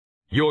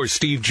Your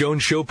Steve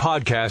Jones Show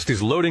podcast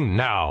is loading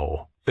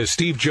now. The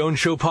Steve Jones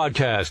Show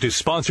podcast is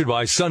sponsored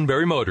by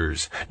Sunbury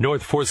Motors,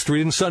 North 4th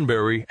Street in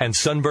Sunbury, and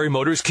Sunbury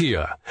Motors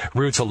Kia,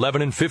 routes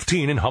 11 and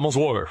 15 in Hummel's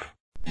Wharf.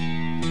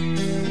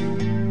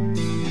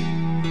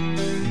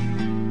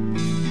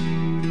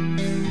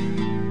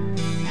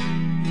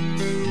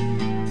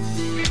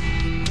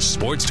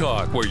 Sports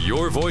talk where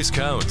your voice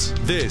counts.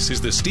 This is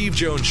the Steve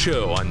Jones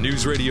Show on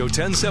News Radio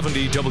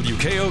 1070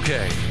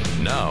 WKOK.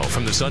 Now,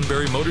 from the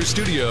Sunbury Motors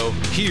Studio,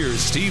 here's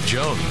Steve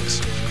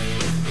Jones.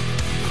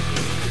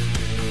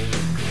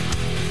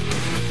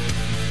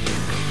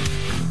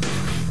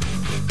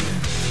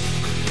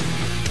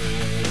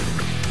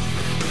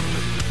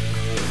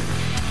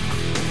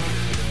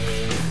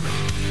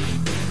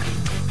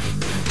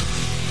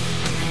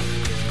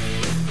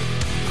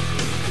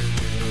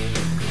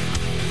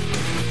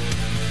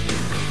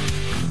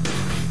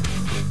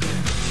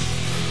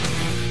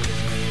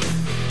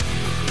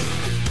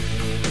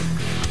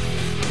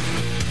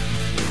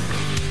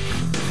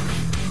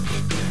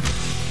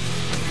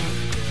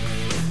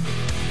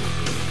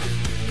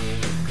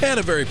 And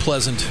a very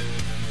pleasant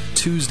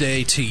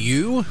Tuesday to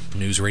you.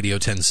 News Radio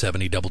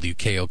 1070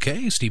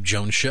 WKOK, Steve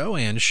Jones Show,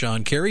 and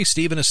Sean Carey.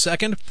 Steve, in a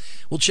second,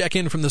 we'll check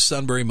in from the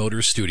Sunbury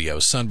Motors studio.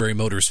 Sunbury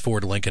Motors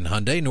Ford Lincoln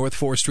Hyundai, North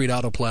 4th Street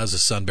Auto Plaza,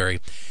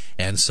 Sunbury,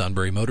 and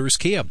Sunbury Motors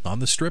Kia on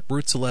the Strip,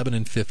 routes 11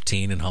 and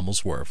 15 in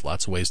Hummel's Wharf.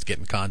 Lots of ways to get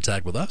in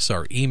contact with us.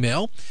 Our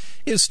email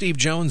is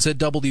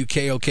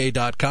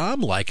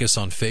stevejones@wkok.com. Like us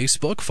on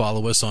Facebook.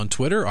 Follow us on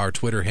Twitter. Our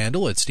Twitter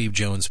handle at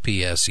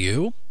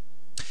SteveJonesPSU.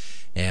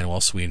 And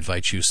also, we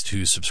invite you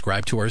to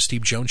subscribe to our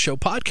Steve Jones Show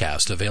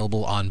podcast,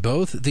 available on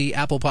both the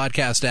Apple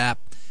Podcast app,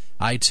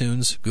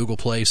 iTunes, Google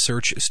Play.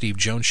 Search Steve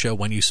Jones Show.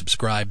 When you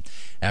subscribe,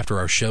 after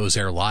our shows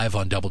air live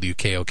on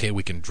WKOK,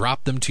 we can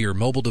drop them to your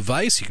mobile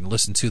device. You can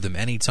listen to them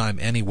anytime,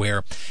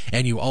 anywhere,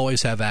 and you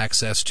always have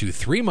access to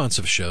 3 months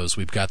of shows.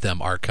 We've got them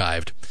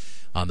archived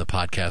on the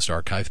podcast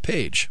archive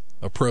page,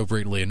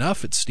 appropriately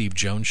enough, at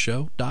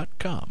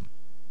stevejonesshow.com.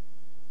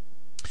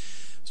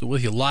 So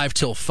with you live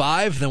till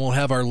 5, then we'll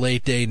have our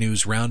late day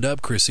news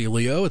roundup. Chris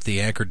Elio at the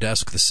anchor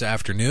desk this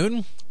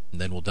afternoon. And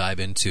then we'll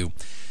dive into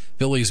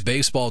Phillies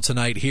baseball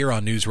tonight here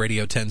on News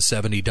Radio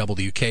 1070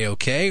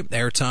 WKOK.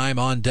 Airtime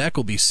on deck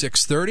will be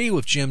 6:30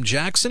 with Jim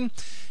Jackson.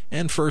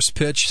 And first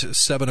pitch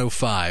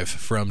 7:05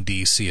 from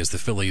D.C. as the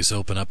Phillies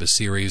open up a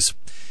series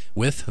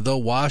with the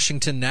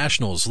Washington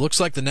Nationals. Looks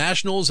like the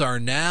Nationals are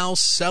now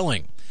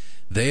selling.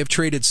 They have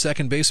traded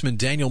second baseman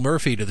Daniel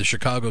Murphy to the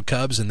Chicago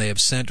Cubs, and they have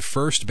sent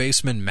first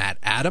baseman Matt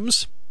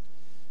Adams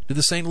to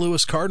the St.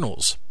 Louis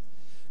Cardinals.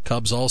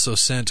 Cubs also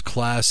sent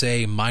Class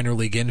A minor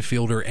league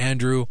infielder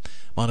Andrew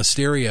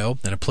Monasterio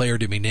and a player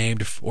to be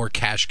named for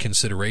cash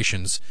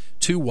considerations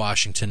to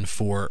Washington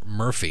for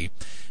Murphy.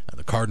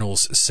 The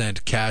Cardinals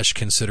sent cash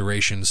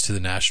considerations to the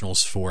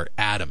Nationals for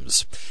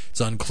Adams. It's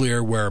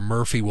unclear where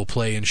Murphy will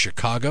play in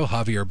Chicago.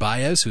 Javier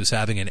Baez, who's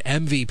having an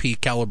MVP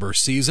caliber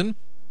season,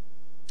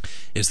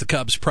 is the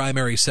Cubs'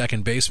 primary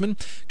second baseman.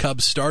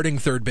 Cubs starting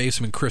third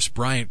baseman Chris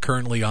Bryant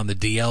currently on the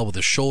DL with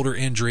a shoulder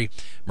injury.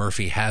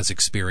 Murphy has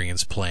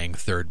experience playing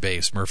third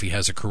base. Murphy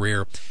has a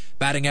career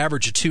batting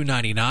average of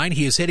 .299.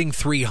 He is hitting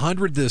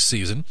 .300 this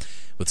season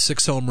with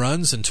 6 home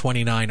runs and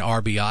 29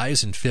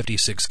 RBIs in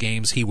 56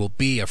 games. He will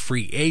be a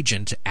free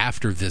agent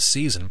after this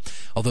season.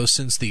 Although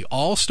since the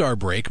All-Star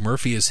break,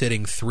 Murphy is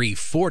hitting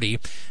 .340.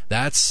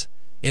 That's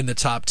in the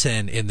top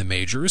 10 in the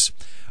majors.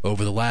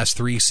 Over the last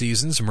 3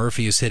 seasons,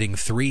 Murphy is hitting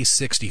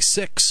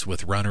 .366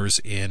 with runners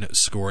in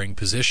scoring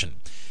position.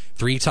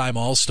 3-time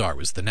All-Star,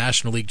 was the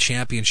National League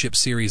Championship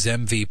Series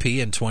MVP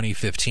in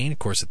 2015. Of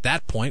course, at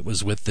that point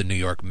was with the New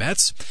York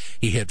Mets.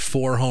 He hit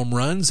 4 home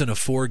runs in a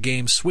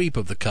 4-game sweep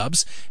of the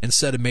Cubs and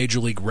set a major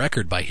league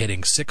record by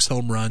hitting 6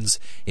 home runs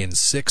in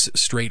 6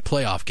 straight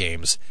playoff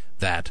games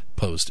that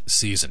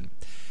postseason.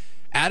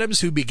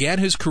 Adams, who began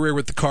his career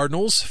with the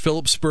Cardinals,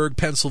 Phillipsburg,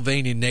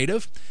 Pennsylvania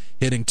native,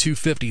 hitting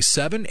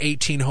 .257,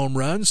 18 home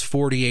runs,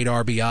 48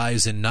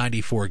 RBIs in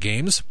 94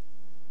 games.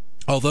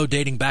 Although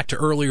dating back to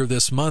earlier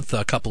this month,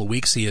 a couple of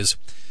weeks, he is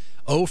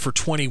 0 for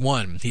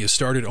 21. He has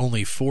started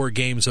only 4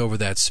 games over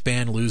that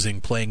span, losing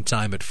playing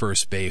time at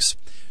first base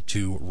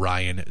to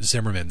Ryan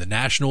Zimmerman. The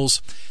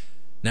Nationals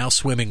now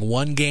swimming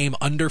 1 game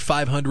under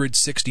 500,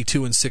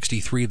 62 and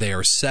 63. They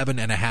are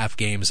 7.5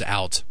 games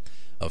out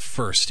of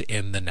first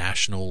in the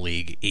National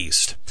League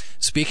East.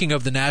 Speaking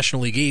of the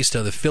National League East,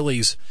 the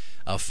Phillies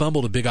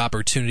fumbled a big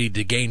opportunity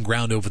to gain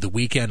ground over the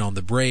weekend on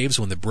the Braves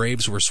when the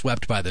Braves were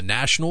swept by the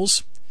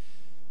Nationals.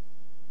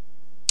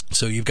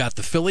 So you've got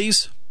the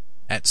Phillies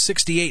at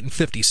 68 and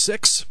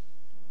 56,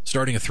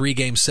 starting a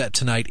 3-game set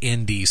tonight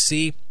in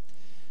D.C.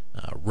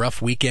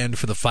 Rough weekend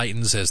for the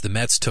Fightins as the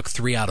Mets took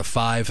 3 out of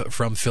 5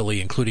 from Philly,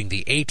 including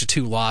the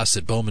 8-2 loss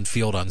at Bowman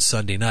Field on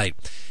Sunday night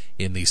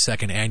in the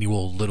second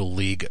annual Little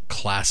League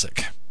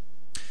Classic.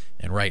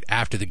 And right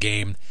after the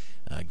game,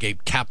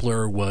 Gabe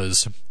Kapler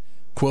was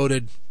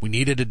quoted, "We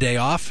needed a day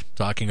off,"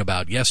 talking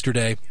about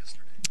yesterday,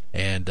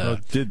 and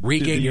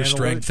regain your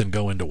strength and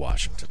go into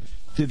Washington.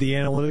 Did the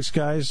analytics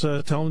guys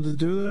tell him to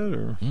do that,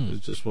 or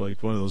it's just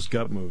like one of those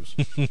gut moves?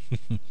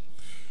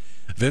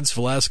 Vince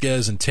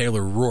Velasquez and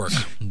Taylor Rourke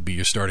will be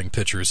your starting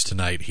pitchers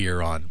tonight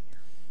here on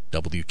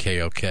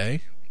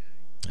WKOK.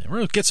 And we're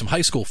going to get some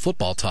high school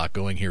football talk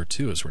going here,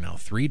 too, as we're now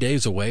 3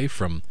 days away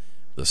from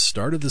the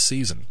start of the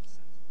season.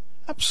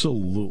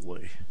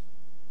 Absolutely.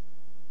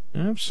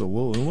 I'm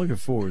looking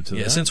forward to that.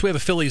 Yeah, since we have a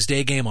Phillies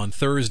day game on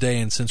Thursday,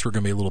 and since we're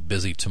going to be a little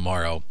busy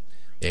tomorrow,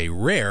 a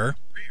rare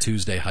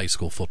Tuesday high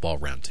school football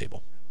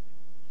roundtable.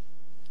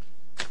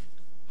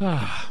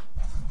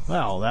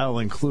 Well, that'll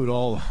include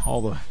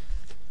all the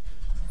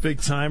big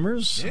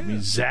timers. Yeah. I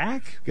mean,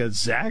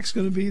 Zach's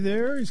going to be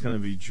there. He's going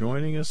to be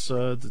joining us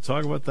to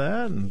talk about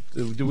that. And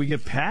do we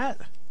get Pat?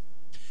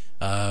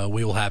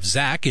 We will have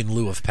Zach in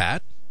lieu of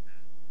Pat.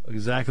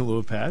 Zach in lieu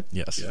of Pat.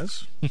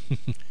 Yes.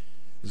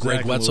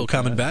 Greg Wetzel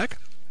coming back.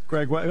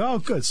 Greg Wetzel. Oh,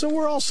 good. So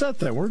we're all set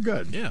then. We're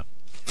good. Yeah.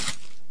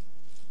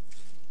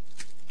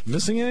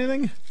 Missing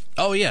anything?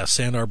 Oh, yeah.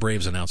 Sandar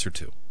Braves announcer,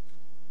 too.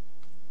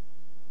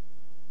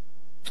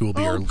 Who will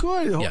be our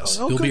good. Yes,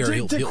 he'll be our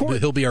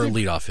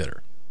leadoff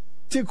hitter.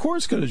 Dick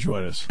Court's going to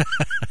join us.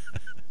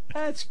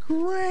 That's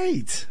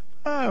great.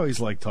 I always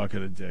like talking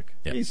to Dick.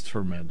 Yep. He's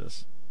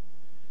tremendous.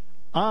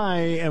 I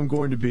am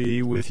going to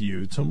be with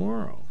you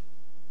tomorrow.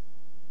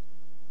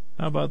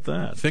 How about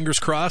that? Fingers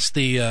crossed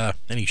the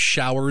any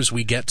showers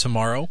we get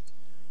tomorrow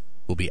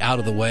will be out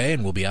of the way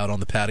and we'll be out on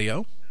the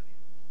patio.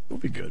 We'll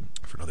be good.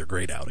 For another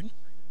great outing.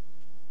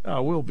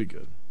 Oh, we'll be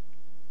good.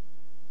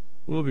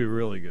 We'll be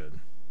really good.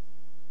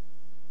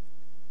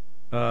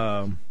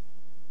 I'm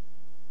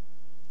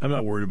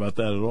not worried about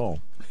that at all.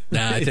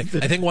 Nah, I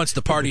think once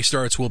the party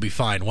starts, we'll be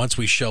fine. Once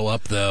we show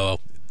up, though,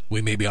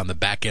 we may be on the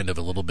back end of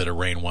a little bit of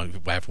rain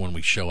when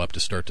we show up to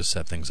start to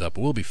set things up.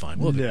 We'll be fine.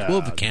 We'll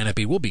have the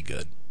canopy. We'll be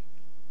good.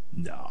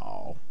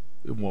 No,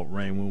 it won't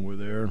rain when we're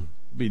there. It'll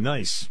be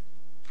nice.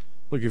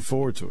 Looking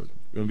forward to it.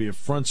 Going to be a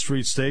Front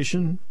Street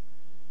station.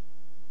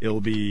 It'll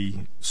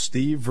be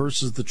Steve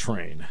versus the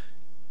train.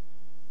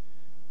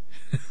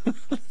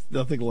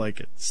 Nothing like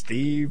it.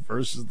 Steve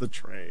versus the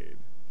train.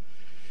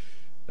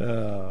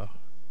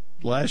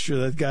 Last year,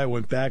 that guy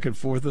went back and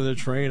forth on the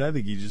train. I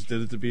think he just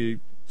did it to be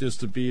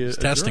a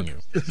testing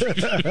jerk.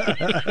 You.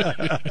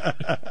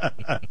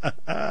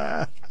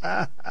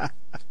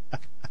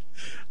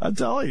 I'm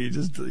telling you,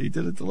 he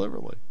did it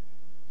deliberately.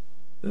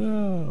 Oh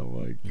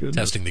my goodness!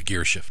 Testing the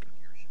gear shifter.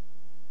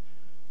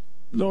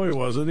 No, he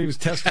wasn't. He was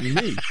testing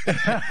me.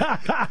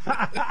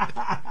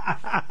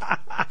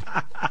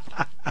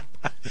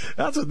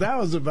 That's what that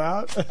was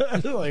about.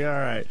 Like, all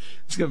right,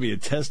 it's going to be a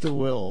test of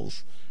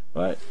wills.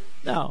 But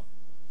now,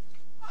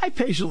 I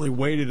patiently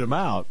waited him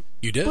out.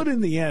 You did? But in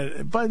the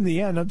end,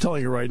 I'm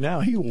telling you right now,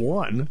 he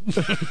won.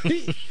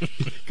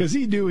 Because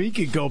he knew he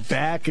could go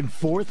back and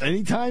forth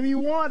anytime he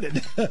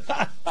wanted.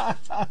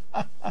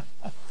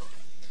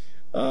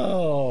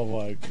 Oh,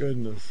 my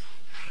goodness.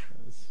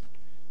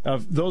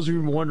 Those of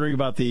you wondering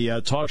about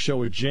the talk show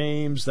with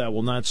James, that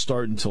will not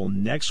start until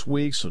next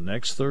week, so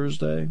next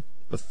Thursday,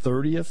 the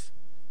 30th.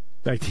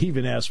 In fact, he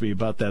even asked me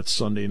about that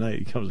Sunday night.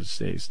 He comes and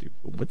says, Steve,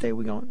 what day are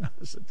we going? I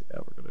said, yeah,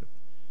 we're going to.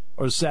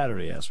 Or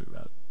Saturday, he asked me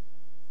about it.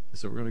 I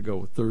said, we're going to go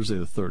with Thursday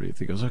the 30th.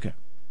 He goes, okay.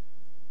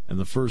 And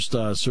the first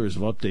series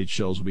of update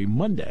shows will be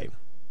Monday.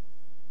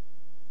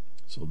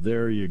 So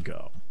there you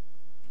go.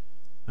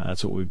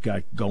 That's what we've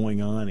got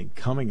going on and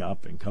coming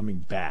up and coming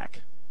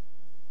back.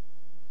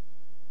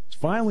 It's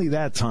finally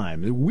that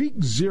time.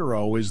 Week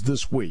 0 is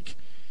this week.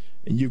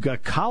 And you've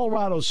got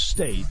Colorado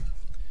State.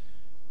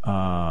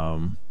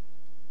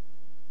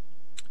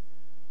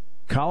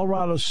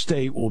 Colorado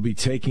State will be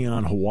taking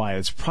on Hawaii.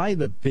 It's probably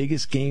the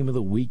biggest game of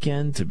the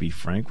weekend, to be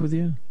frank with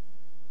you.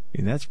 I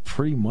mean, that's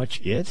pretty much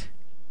it.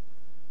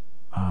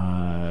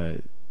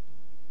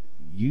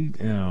 You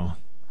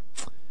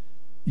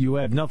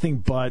have nothing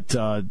but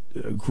a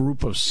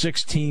group of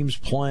 6 teams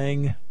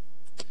playing.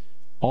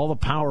 All the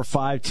Power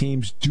 5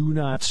 teams do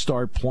not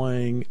start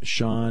playing,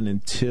 Sean,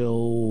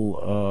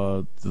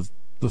 until the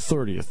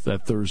 30th,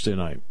 that Thursday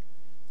night.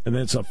 And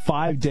then it's a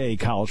 5-day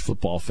college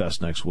football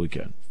fest next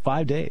weekend.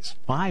 5 days.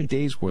 5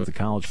 days worth of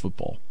college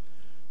football.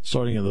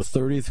 Starting on the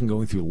 30th and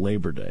going through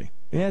Labor Day.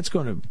 Yeah, it's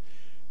going to...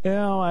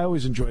 I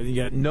always enjoy it. You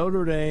got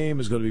Notre Dame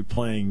is going to be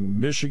playing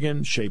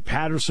Michigan. Shea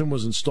Patterson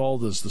was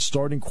installed as the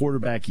starting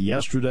quarterback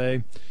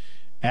yesterday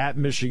at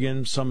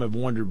Michigan. Some have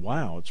wondered,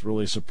 wow, it's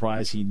really a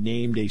surprise he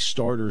named a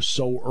starter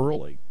so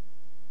early.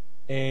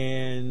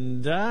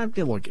 And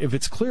look, if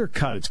it's clear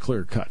cut, it's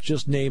clear cut.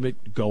 Just name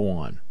it, go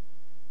on.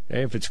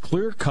 Okay? If it's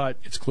clear cut,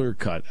 it's clear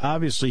cut.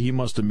 Obviously, he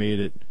must have made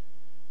it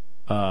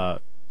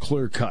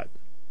clear cut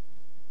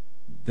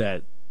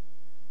that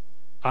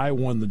I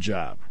won the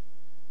job.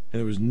 And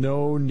there was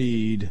no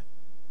need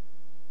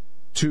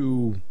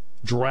to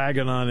drag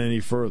it on any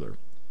further.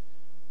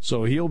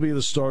 So he'll be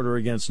the starter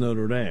against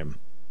Notre Dame.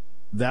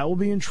 That will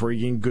be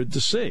intriguing, good to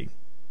see.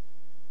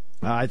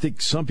 I think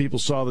some people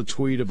saw the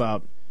tweet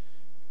about,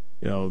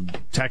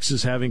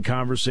 Texas having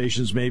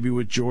conversations maybe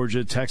with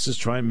Georgia,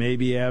 Texas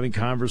maybe having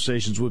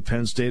conversations with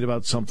Penn State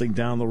about something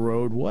down the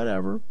road,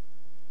 whatever.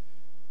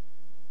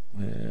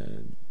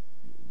 And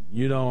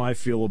you know how I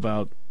feel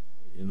about,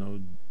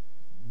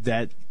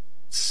 that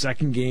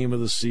second game of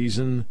the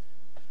season.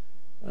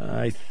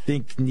 I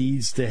think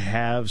needs to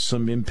have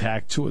some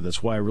impact to it.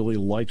 That's why I really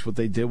liked what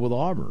they did with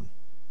Auburn,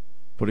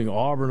 putting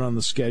Auburn on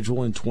the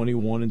schedule in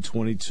 21 and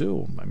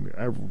 22. I mean,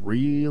 I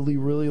really,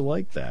 really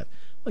like that.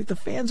 Like, the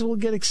fans will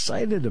get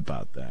excited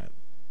about that.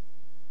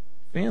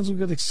 Fans will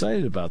get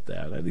excited about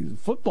that. I think the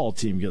football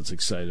team gets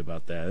excited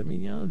about that. I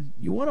mean,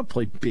 you want to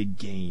play big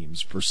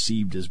games,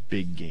 perceived as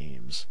big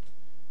games.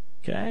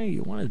 Okay?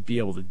 You want to be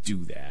able to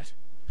do that.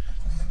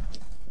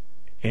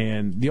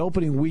 And the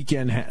opening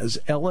weekend has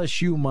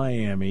LSU,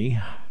 Miami,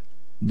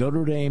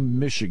 Notre Dame,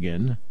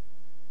 Michigan.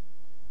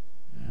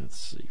 Let's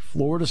see,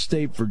 Florida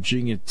State,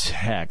 Virginia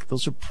Tech.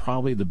 Those are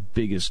probably the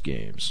biggest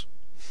games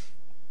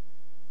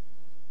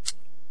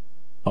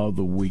of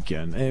the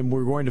weekend. And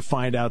we're going to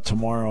find out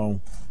tomorrow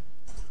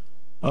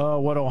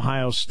what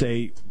Ohio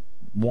State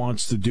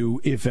wants to do,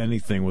 if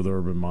anything, with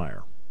Urban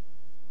Meyer.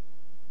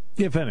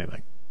 If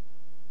anything.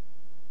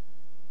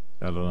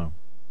 I don't know.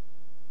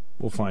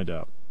 We'll find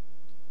out.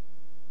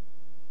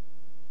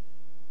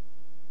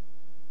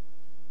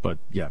 But,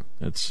 yeah,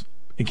 and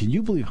can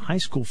you believe high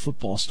school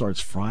football starts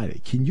Friday?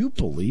 Can you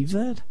believe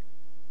that?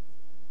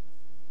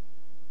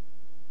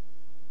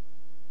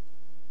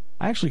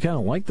 I actually kind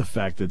of like the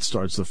fact that it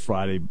starts the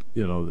Friday,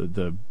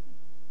 the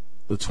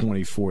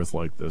 24th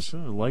like this.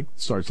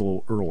 Starts a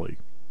little early.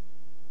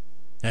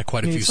 Yeah,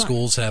 quite a few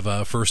schools have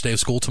a first day of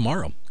school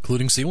tomorrow,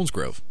 including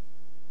Selinsgrove.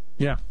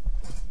 Yeah.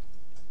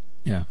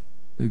 Yeah,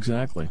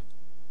 exactly.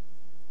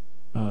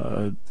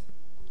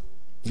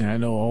 I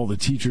know all the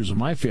teachers of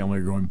my family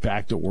are going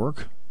back to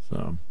work,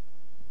 so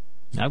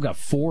I've got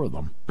 4 of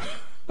them.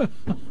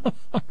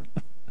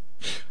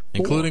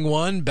 Including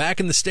one back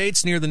in the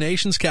States near the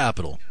nation's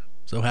capital.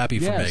 So happy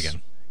for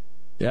Megan.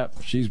 Yep,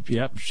 she's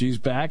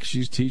back.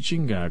 She's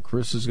teaching.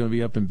 Chris is going to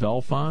be up in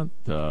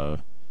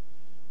Bellefonte.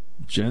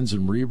 Jen's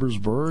in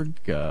Rebersburg,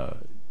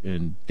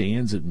 and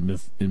Dan's in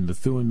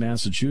Methuen,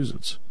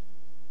 Massachusetts.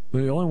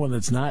 The only one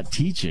that's not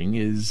teaching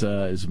is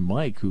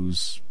Mike,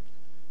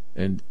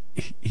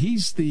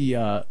 he's the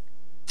a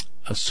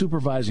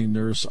supervising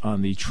nurse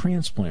on the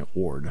transplant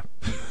ward.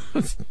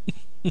 Let's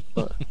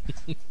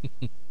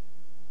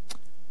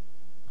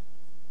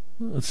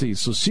see.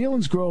 So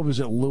Selinsgrove is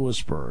at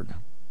Lewisburg.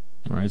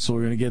 All right, so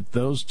we're going to get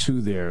those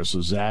 2 there.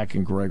 So Zach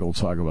and Greg will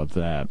talk about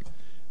that.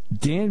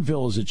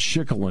 Danville is at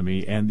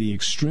Shikellamy, and the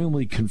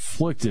extremely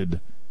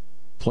conflicted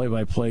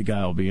play-by-play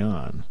guy will be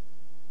on.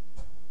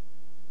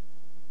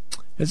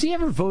 Has he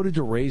ever voted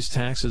to raise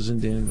taxes in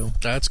Danville?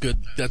 That's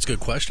good. That's a good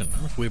question. I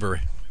don't know if we'll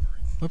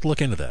have to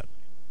look into that.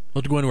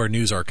 We'll have to go into our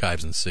news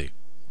archives and see.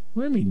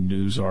 What do you mean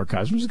news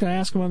archives? I'm just going to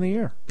ask him on the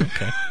air.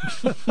 Okay.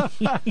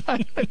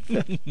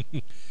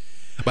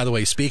 By the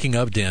way, speaking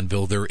of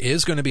Danville, there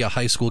is going to be a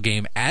high school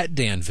game at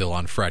Danville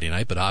on Friday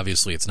night, but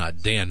obviously it's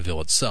not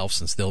Danville itself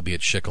since they'll be at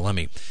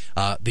Shikellamy.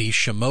 The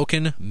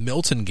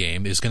Shamokin-Milton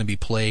game is going to be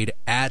played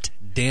at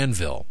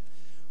Danville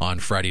on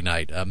Friday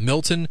night.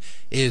 Milton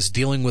is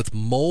dealing with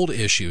mold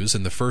issues,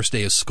 and the first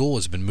day of school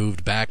has been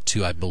moved back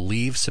to, I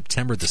believe,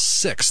 September the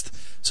 6th.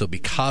 So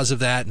because of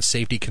that and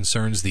safety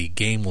concerns, the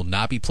game will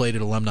not be played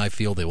at Alumni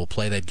Field. They will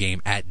play that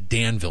game at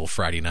Danville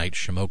Friday night,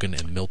 Shamokin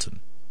and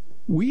Milton.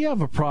 We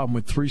have a problem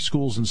with 3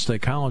 schools in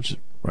State College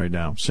right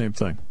now. Same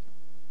thing.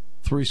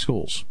 3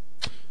 schools.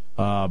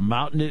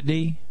 Mount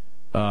Nittany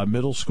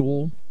Middle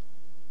School,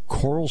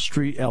 Coral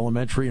Street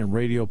Elementary, and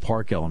Radio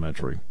Park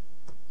Elementary,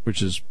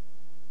 which is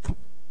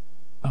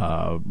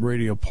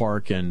Radio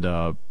Park and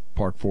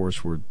Park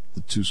Forest were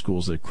the 2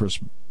 schools that Chris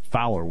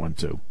Fowler went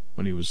to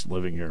when he was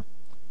living here.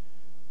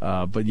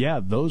 But, yeah,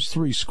 those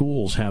 3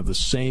 schools have the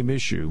same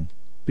issue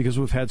because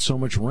we've had so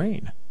much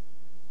rain.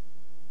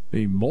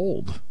 The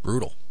mold.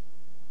 Brutal.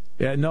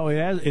 Yeah, no,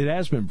 it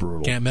has been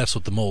brutal. Can't mess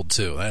with the mold,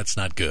 too. That's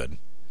not good.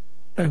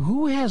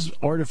 Who has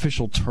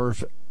artificial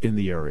turf in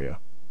the area?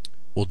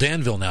 Well,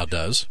 Danville now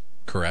does,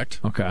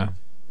 correct? Okay.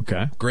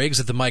 Greg's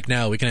at the mic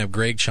now. We can have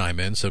Greg chime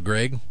in. So,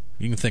 Greg,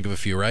 you can think of a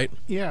few, right?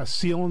 Yeah,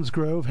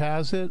 Selinsgrove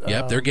has it.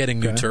 Yep, they're getting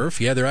new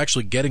turf. Yeah, they're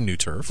actually getting new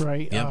turf.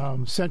 Right.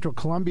 Yep. Central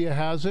Columbia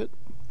has it.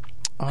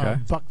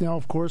 Bucknell,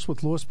 of course,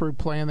 with Lewisburg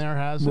playing there,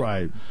 has it.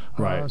 Right.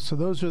 So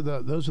those are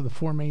the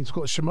 4 main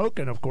schools.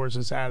 Shamokin, of course,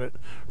 has had it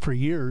for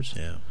years.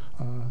 Yeah.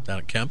 Down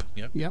at Kemp.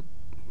 Yep.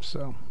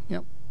 So,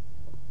 yep.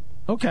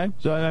 Okay.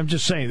 So I'm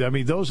just saying, I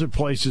mean, those are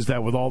places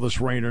that with all this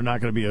rain are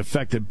not going to be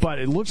affected, but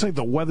it looks like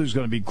the weather's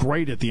going to be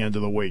great at the end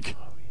of the week.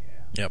 Oh,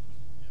 yeah. Yep.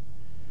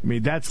 I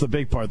mean, that's the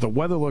big part. The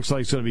weather looks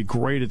like it's going to be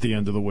great at the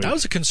end of the week. That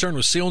was a concern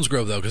with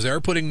Selinsgrove, though, because they are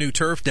putting new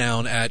turf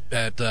down at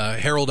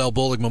Harold L.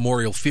 Bullock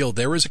Memorial Field.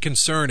 There was a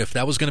concern if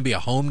that was going to be a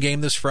home game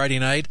this Friday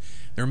night.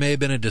 There may have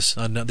been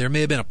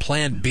a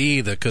plan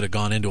B that could have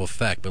gone into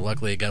effect, but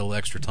luckily it got a little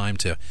extra time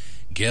to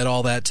get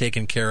all that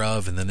taken care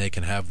of, and then they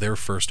can have their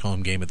first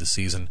home game of the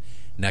season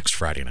next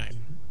Friday night.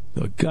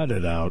 They'll gut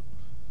it out.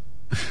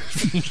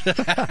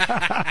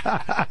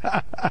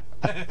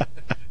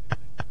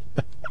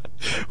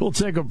 We'll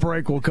take a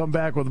break. We'll come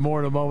back with more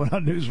in a moment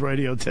on News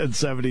Radio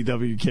 1070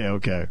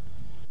 WKOK.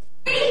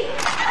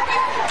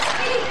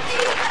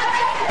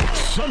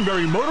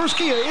 Sunbury Motors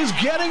Kia is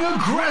getting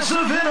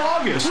aggressive in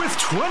August with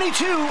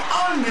 22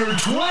 under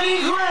 20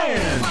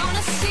 grand.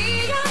 Wanna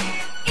see ya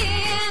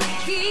in a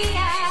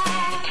Kia.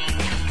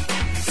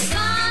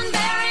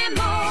 Sunbury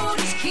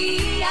Motors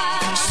Kia.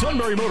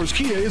 Sunbury Motors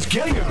Kia is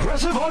getting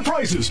aggressive on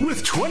prices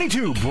with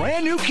 22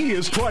 brand new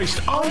Kias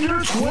priced under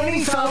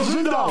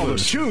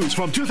 $20,000. Choose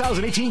from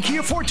 2018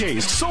 Kia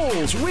Fortes,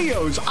 Souls,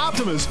 Rios,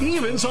 Optimas,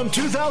 even some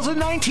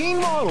 2019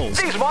 models.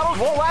 These models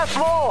won't last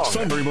long.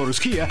 Sunbury Motors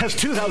Kia has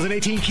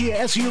 2018 Kia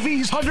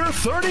SUVs under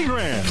 30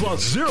 grand,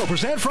 plus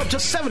 0% for up to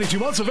 72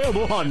 months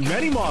available on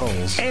many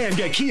models. And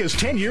get Kia's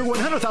 10-year,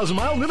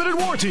 100,000-mile limited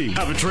warranty.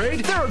 Have a trade?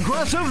 They're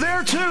aggressive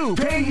there too.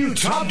 Paying you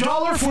top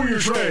dollar for your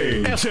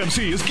trade.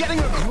 SMC is getting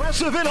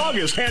aggressive in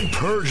August and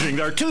purging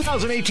their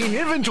 2018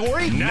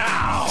 inventory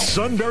now.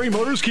 Sunbury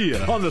Motors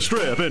Kia on the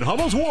Strip in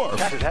Hummel's Wharf.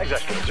 Tax and tags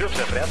extra. 0%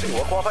 financing.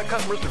 Well qualified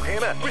customers through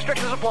KMN.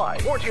 Restrictions apply.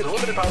 Warranty is a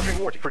limited powertrain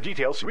warranty. For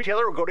details, see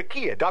retailer or go to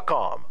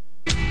kia.com.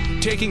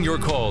 Taking your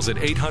calls at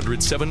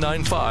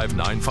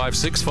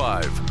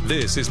 800-795-9565.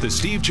 This is the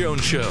Steve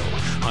Jones Show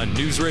on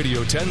News Radio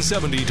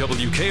 1070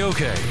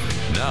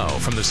 WKOK. Now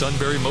from the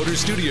Sunbury Motors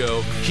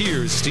Studio,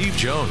 here's Steve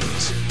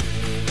Jones.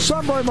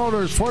 Sunbury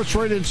Motors, first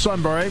rate in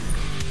Sunbury.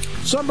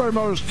 Sunbury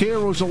Motors Kia,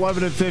 routes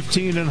 11 and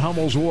 15 in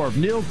Hummel's Wharf.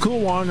 Neil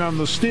Coulong on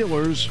the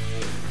Steelers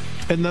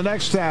in the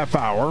next half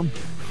hour.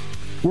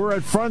 We're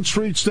at Front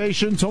Street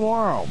Station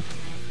tomorrow.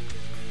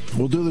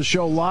 We'll do the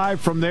show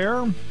live from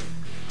there.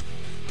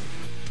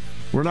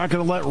 We're not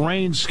going to let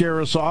rain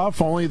scare us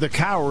off. Only the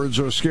cowards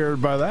are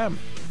scared by that.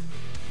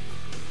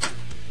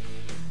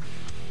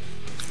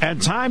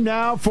 And time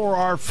now for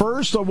our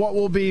first of what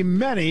will be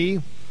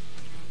many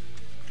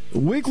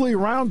weekly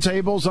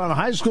roundtables on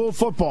high school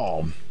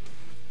football.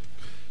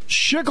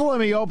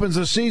 Shikellamy opens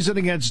the season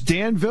against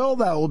Danville.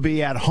 That will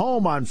be at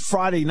home on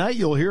Friday night.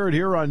 You'll hear it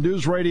here on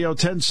News Radio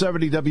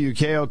 1070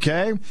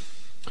 WKOK.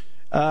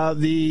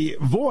 The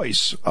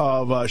voice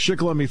of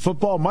Shikellamy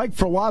football, Mike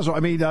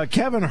Ferlazzo.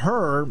 Kevin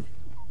Herr.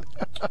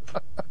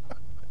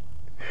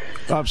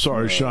 I'm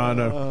sorry,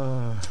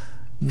 Sean.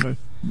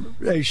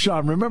 Hey,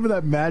 Sean, remember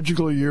that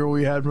magical year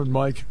we had with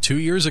Mike? 2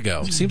 years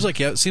ago. Seems like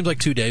 2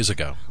 days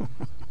ago.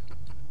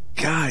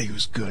 God, he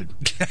was good.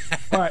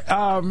 All right.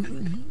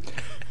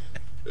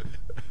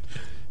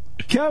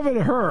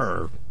 Kevin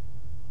Herr,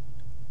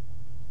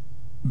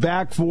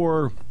 back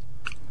for,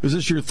 is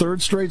this your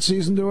third straight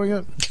season doing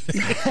it?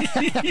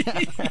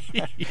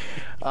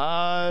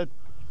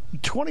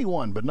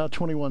 21, but not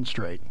 21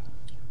 straight.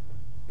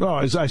 No,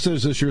 as I said,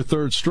 is this your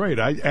third straight?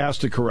 I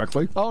asked it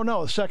correctly. Oh,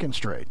 no, second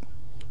straight.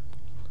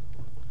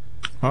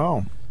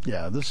 Oh.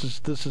 Yeah, this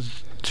is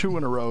 2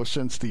 in a row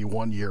since the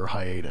 1 year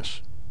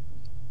hiatus.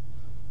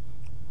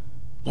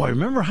 Boy,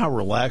 remember how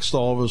relaxed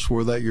all of us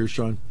were that year,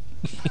 Sean?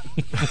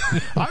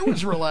 I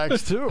was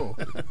relaxed too.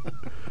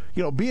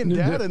 Being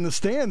dad in the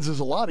stands is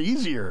a lot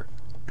easier.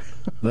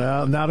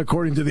 Well, not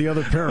according to the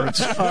other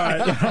parents. All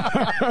right.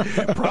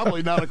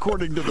 Probably not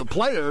according to the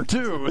player,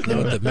 too.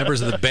 No, the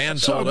members of the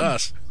band told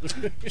us.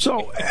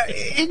 So,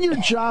 in your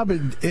job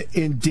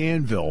in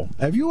Danville,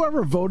 have you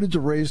ever voted to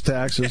raise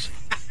taxes?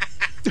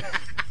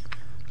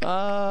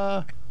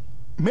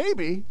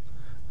 Maybe.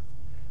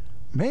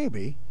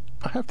 I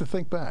have to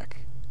think back.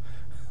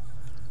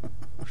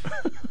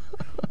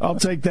 I'll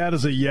take that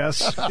as a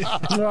yes.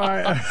 All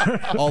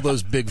right. All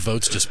those big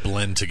votes just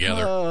blend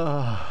together.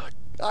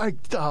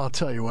 I'll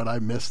tell you what, I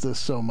missed this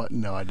so much.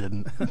 No, I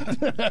didn't.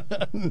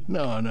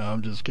 No,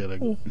 I'm just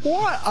kidding.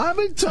 What? I'm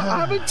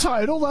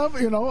entitled.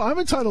 I'm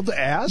entitled to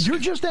ask. You're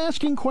just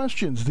asking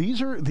questions.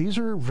 These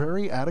are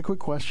very adequate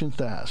questions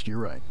to ask. You're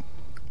right.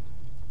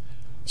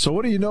 So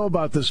what do you know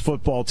about this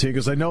football team?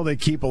 Because I know they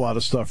keep a lot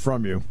of stuff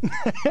from you.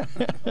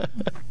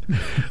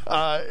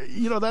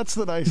 That's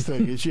the nice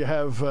thing is you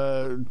have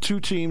 2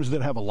 teams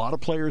that have a lot of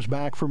players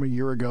back from a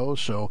year ago,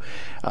 so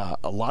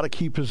a lot of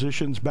key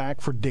positions back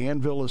for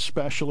Danville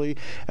especially.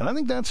 And I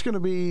think that's going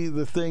to be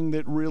the thing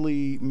that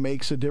really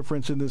makes a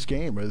difference in this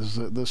game is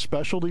the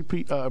specialty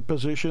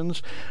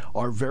positions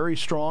are very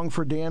strong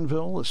for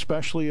Danville,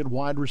 especially at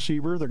wide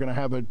receiver. They're going to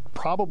have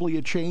probably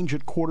a change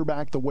at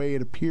quarterback the way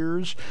it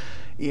appears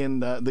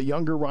in the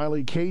younger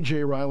Riley,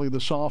 KJ Riley,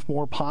 the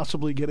sophomore,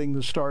 possibly getting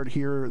the start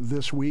here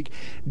this week.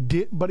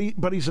 But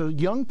he's a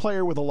young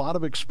player with a lot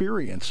of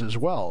experience as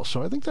well.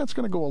 So I think that's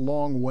going to go a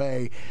long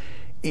way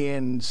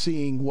in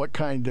seeing what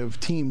kind of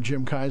team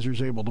Jim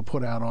Kaiser's able to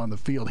put out on the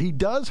field. He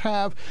does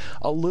have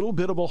a little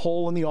bit of a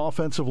hole in the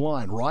offensive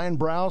line. Ryan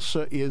Browse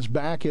is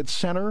back at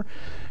center,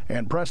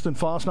 and Preston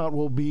Fosnot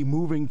will be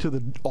moving to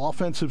the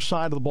offensive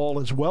side of the ball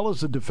as well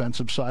as the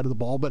defensive side of the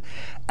ball. But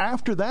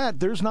after that,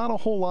 there's not a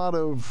whole lot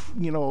of,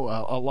 a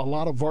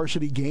lot of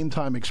varsity game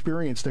time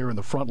experience there in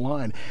the front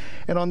line.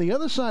 And on the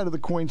other side of the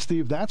coin,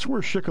 Steve, that's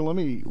where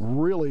Shikellamy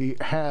really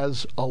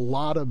has a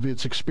lot of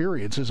its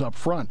experiences up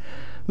front.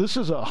 This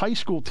is a high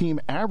school team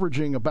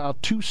averaging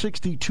about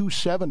 260,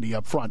 270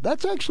 up front.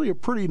 That's actually a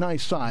pretty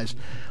nice sized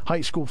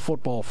high school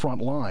football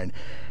front line.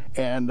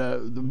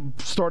 and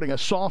starting a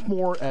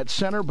sophomore at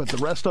center, but the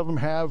rest of them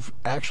have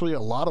actually a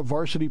lot of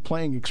varsity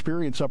playing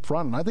experience up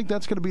front. And I think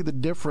that's going to be the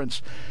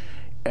difference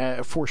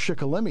for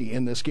Shikellamy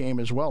in this game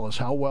as well, as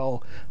how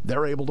well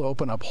they're able to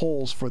open up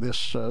holes for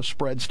this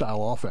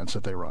spread-style offense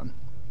that they run.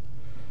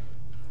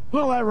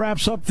 Well, that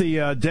wraps up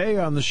the day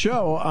on the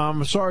show.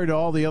 I'm sorry to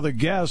all the other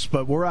guests,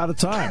 but we're out of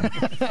time.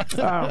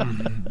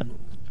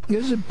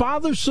 Is it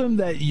bothersome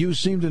that you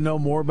seem to know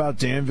more about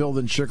Danville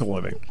than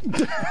Shikellamy?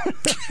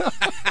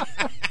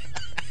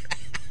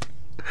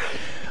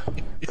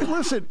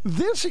 Listen,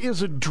 this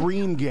is a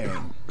dream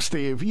game,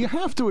 Steve. You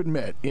have to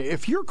admit,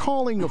 if you're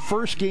calling the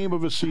first game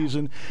of a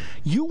season,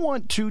 you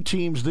want two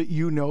teams that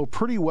you know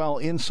pretty well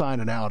inside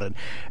and out,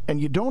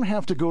 and you don't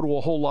have to go to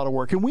a whole lot of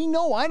work. And we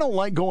know I don't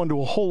like going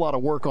to a whole lot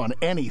of work on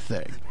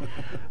anything.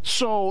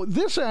 So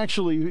this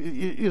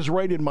actually is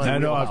right in my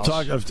wheelhouse.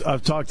 I know,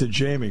 I've talked to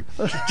Jamie.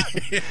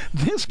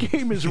 This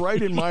game is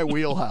right in my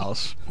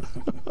wheelhouse.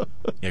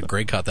 Yeah,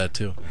 Greg caught that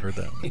too. I heard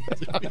that.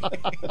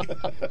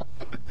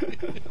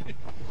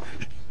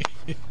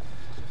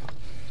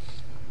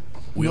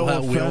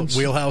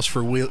 Wheelhouse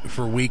for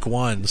week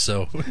one.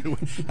 So,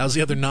 how's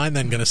the other 9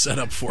 then going to set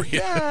up for you?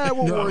 Yeah,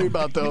 we'll worry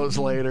about those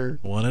later.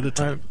 One at a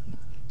time.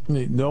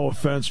 No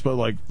offense, but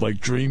like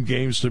dream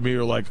games to me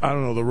are like, I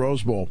don't know, the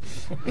Rose Bowl.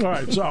 All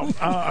right, so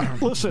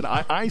listen,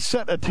 I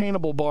set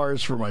attainable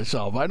bars for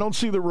myself. I don't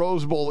see the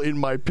Rose Bowl in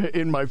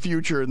my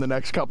future in the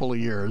next couple of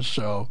years.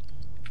 So,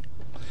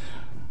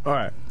 all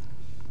right,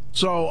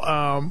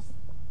 so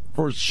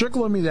for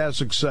Shikellamy to have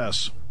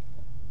success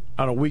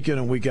on a week in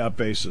and week out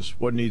basis,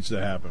 what needs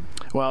to happen?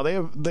 Well, they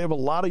have a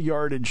lot of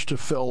yardage to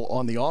fill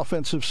on the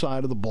offensive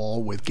side of the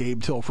ball with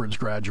Gabe Tilford's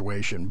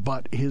graduation,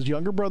 but his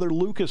younger brother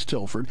Lucas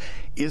Tilford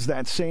is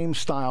that same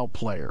style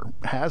player,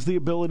 has the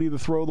ability to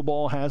throw the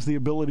ball, has the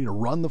ability to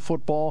run the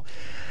football,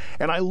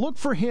 and I look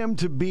for him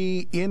to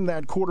be in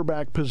that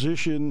quarterback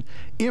position,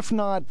 if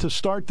not to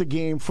start the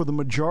game for the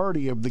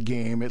majority of the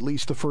game, at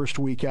least the first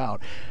week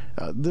out.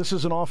 This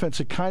is an offense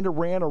that kind of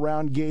ran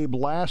around Gabe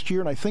last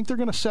year, and I think they're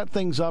going to set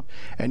things up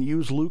and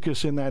use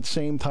Lucas in that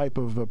same type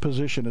of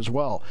position as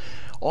well.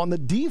 On the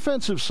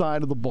defensive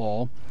side of the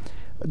ball,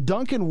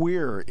 Duncan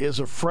Weir is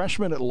a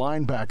freshman at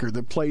linebacker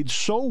that played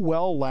so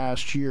well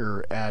last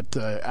year at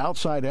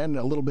outside and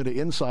a little bit of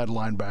inside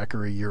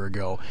linebacker a year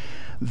ago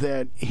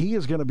that he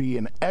is going to be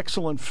an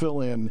excellent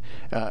fill-in,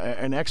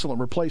 an excellent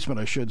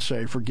replacement, I should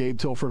say, for Gabe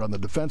Tilford on the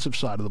defensive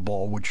side of the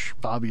ball, which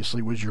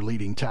obviously was your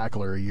leading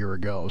tackler a year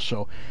ago.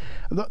 So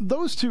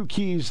those two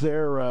keys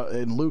there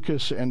in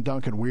Lucas and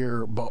Duncan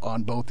Weir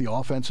on both the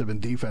offensive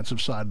and defensive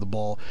side of the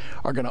ball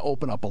are going to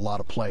open up a lot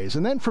of plays.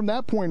 And then from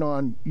that point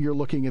on, you're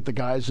looking at the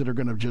guys that are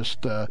going to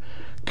just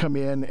come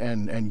in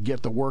and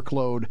get the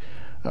workload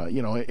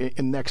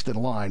next in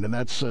line, and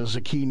that's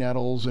Zaki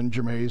Nettles and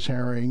Jermaine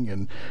Herring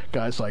and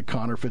guys like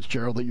Connor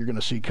Fitzgerald that you're going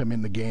to see come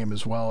in the game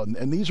as well.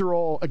 And these are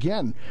all,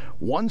 again,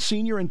 1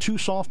 senior and 2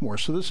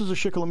 sophomores. So this is a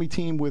Shikellamy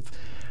team with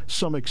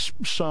some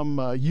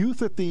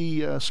youth at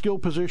the skill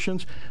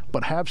positions,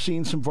 but have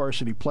seen some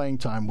varsity playing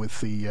time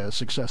with the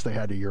success they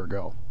had a year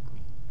ago.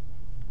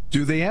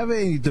 Do they have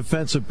any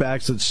defensive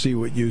backs that see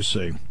what you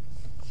see?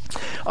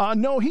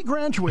 No, he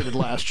graduated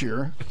last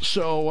year,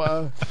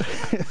 so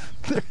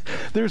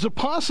there's a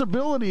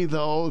possibility,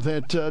 though,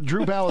 that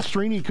Drew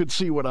Balestrini could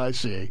see what I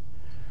see.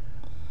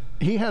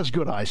 He has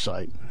good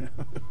eyesight.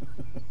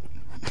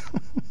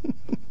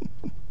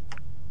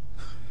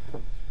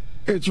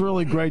 It's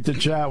really great to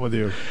chat with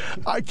you.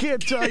 I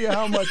can't tell you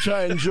how much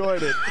I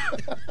enjoyed it.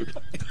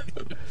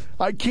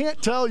 I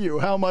can't tell you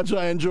how much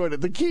I enjoyed it.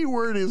 The key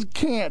word is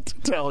can't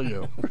tell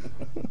you.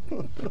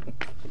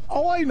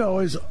 All I know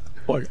is,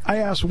 look, I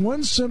asked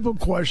one simple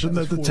question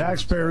that the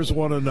taxpayers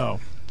want to know.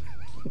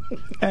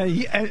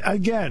 And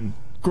again,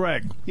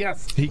 Greg.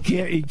 Yes. He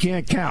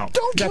can't count.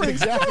 Don't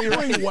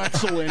bring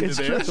Wetzel into it's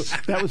this.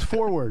 True. That was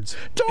 4 words.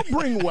 Don't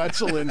bring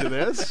Wetzel into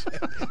this.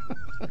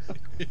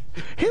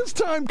 His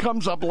time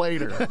comes up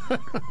later.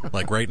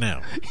 Like right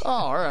now. Oh,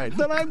 all right.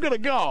 Then I'm going to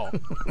go.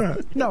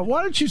 No,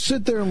 why don't you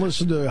sit there and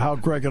listen to how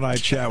Greg and I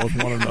chat with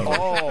one another?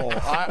 Oh,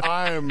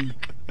 I'm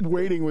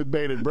waiting with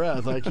bated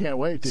breath. I can't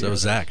wait to hear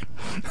Zach.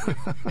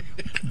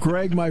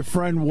 Greg, my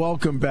friend,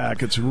 welcome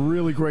back. It's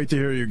really great to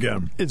hear you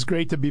again. It's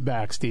great to be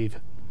back, Steve.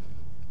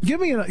 Give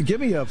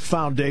me a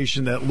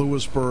foundation that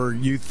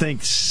Lewisburg you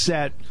think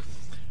set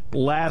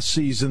last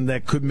season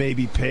that could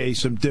maybe pay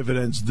some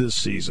dividends this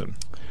season.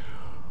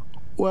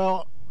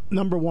 Well,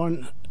 number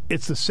one,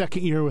 it's the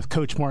second year with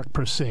Coach Mark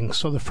Persing,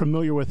 so they're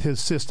familiar with his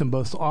system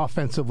both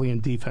offensively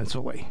and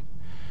defensively.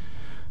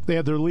 They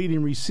have their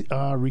leading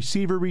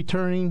receiver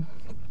returning,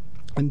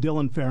 and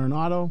Dylan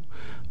Farinato.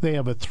 They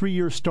have a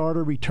 3-year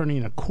starter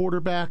returning a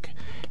quarterback,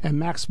 and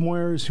Max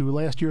Moyers, who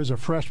last year as a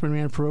freshman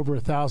ran for over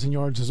 1,000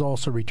 yards, is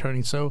also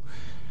returning. So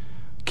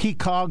key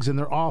cogs in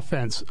their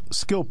offense,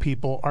 skill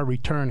people, are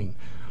returning.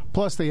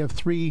 Plus, they have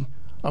 3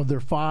 of their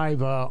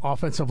 5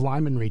 offensive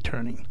linemen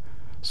returning.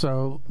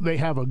 So they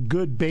have a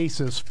good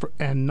basis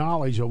and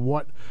knowledge of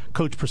what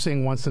Coach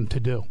Persing wants them to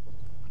do.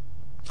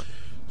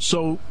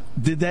 So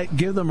did that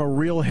give them a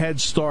real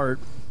head start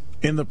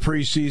in the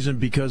preseason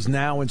because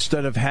now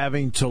instead of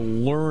having to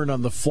learn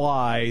on the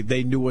fly,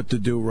 they knew what to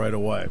do right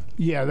away.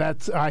 Yeah,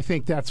 I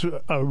think that's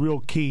a real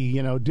key.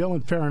 You know,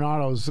 Dylan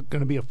Farinaudo is going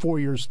to be a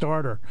 4-year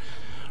starter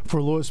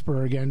for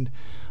Lewisburg, and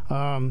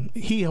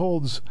he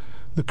holds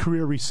the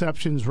career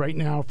receptions right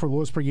now for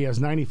Lewisburg. He has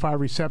 95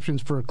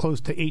 receptions for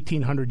close to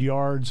 1,800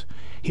 yards.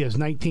 He has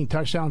 19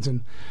 touchdowns,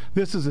 and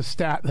this is a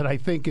stat that I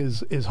think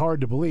is hard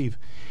to believe.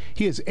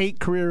 He has 8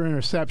 career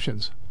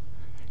interceptions.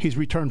 He's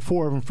returned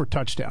 4 of them for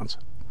touchdowns.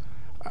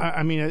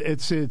 I mean,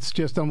 it's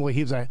just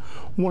unbelievable. He's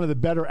one of the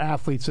better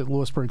athletes that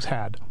Lewisburg's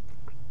had.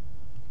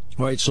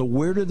 All right, so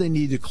where do they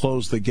need to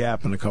close the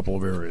gap in a couple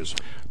of areas?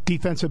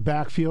 Defensive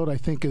backfield, I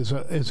think, is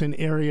an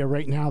area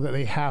right now that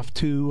they have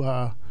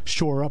to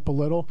shore up a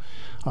little.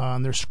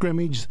 Their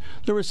scrimmage,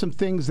 there were some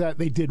things that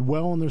they did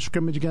well in their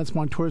scrimmage against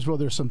Montoursville.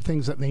 There's some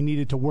things that they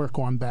needed to work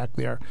on back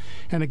there.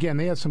 And again,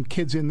 they have some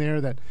kids in there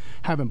that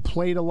haven't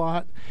played a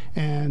lot,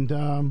 and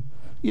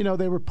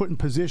they were put in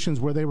positions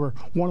where they were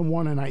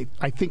 1-on-1, and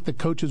I think the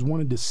coaches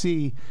wanted to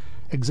see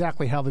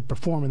exactly how they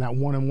perform in that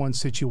 1-on-1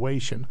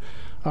 situation.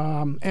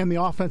 And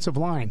the offensive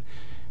line,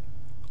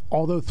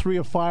 although 3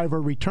 of 5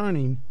 are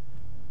returning,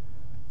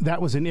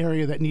 that was an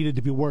area that needed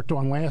to be worked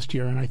on last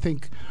year. And I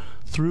think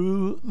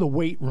through the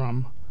weight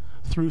room,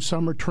 through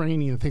summer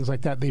training and things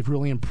like that, they've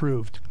really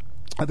improved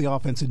at the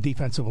offensive and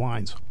defensive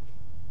lines.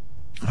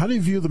 How do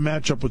you view the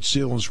matchup with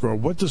Selinsgrove?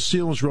 What does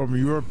Selinsgrove,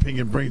 in your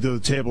opinion, bring to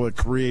the table that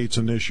creates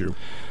an issue?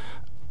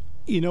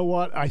 You know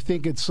what? I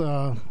think it's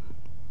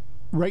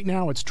right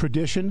now it's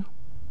tradition.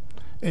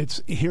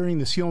 It's hearing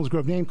the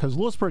Selinsgrove name because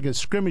Lewisburg has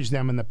scrimmaged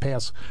them in the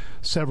past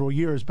several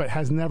years but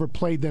has never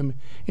played them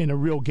in a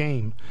real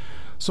game.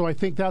 So I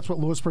think that's what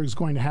Lewisburg is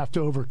going to have to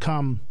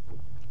overcome.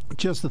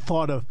 Just the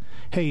thought of,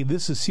 hey,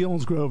 this is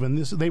Selinsgrove, and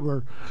they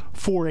were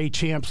 4A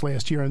champs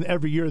last year, and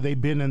every year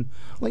they've been in,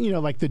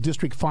 like the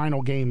district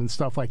final game and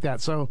stuff like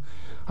that. So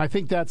I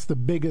think that's the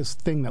biggest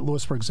thing that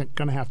Lewisburg's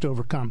going to have to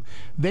overcome.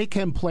 They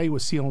can play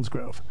with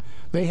Selinsgrove.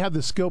 They have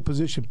the skill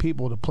position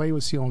people to play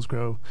with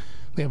Selinsgrove.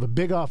 They have a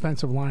big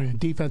offensive line and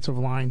defensive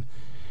line.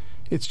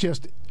 It's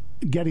just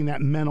getting that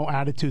mental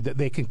attitude that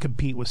they can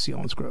compete with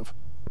Selinsgrove.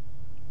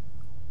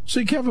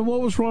 See, Kevin,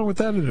 what was wrong with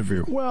that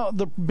interview? Well,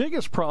 the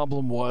biggest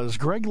problem was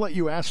Greg let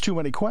you ask too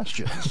many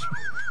questions.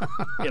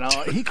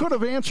 He could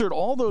have answered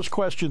all those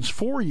questions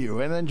for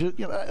you, and then just,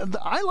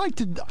 I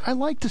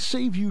like to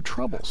save you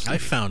troubles. I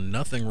found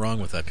nothing wrong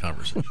with that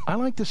conversation. I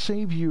like to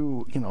save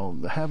you,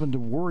 having to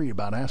worry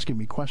about asking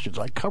me questions.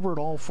 I cover it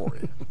all for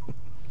you.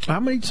 How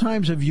many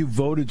times have you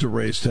voted to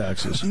raise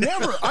taxes?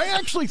 Never. I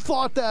actually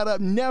thought that up.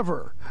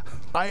 Never.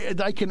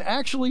 I can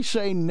actually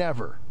say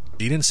never.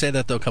 You didn't say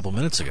that, though, a couple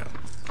minutes ago.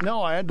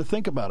 No, I had to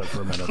think about it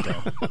for a minute,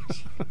 though.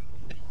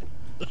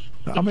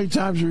 How many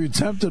times have you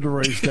attempted to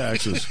raise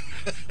taxes?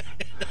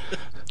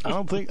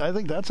 I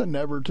think that's a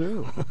never,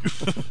 too.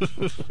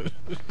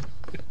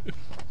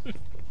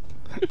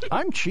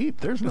 I'm cheap.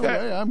 There's no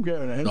way I'm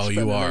getting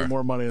any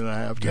more money than I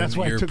have to. That's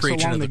why it took so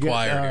long to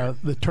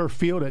get the turf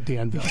field at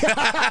Danville.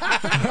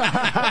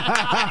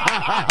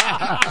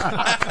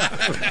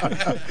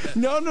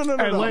 No.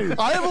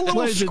 I have a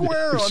little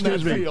square on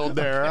that field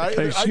there.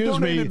 I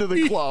donated to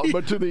the club,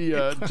 but to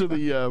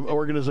the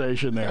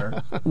organization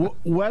there.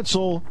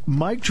 Wetzel,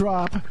 mic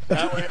drop.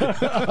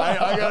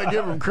 I got to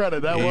give him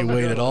credit. He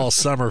waited all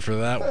summer for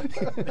that one.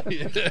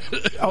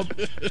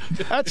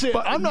 That's it.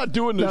 I'm not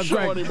doing this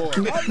show anymore.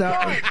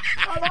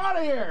 I'm out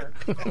of here.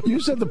 You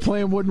said the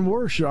plan wouldn't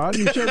work, Sean.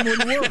 You said it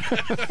wouldn't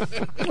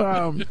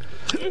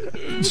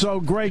work. So,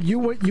 Greg, you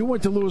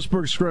went to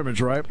Lewisburg scrimmage,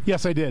 right?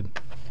 Yes, I did.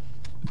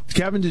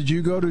 Kevin, did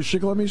you go to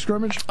Shikellamy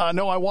scrimmage?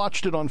 No, I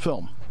watched it on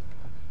film.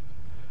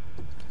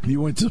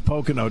 You went to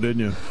Pocono, didn't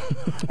you?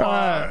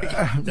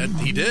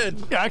 He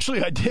did.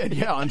 Actually, I did,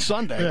 yeah, on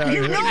Sunday. I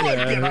did.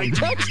 I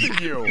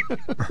texted you.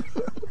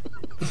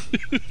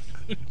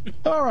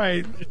 All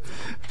right.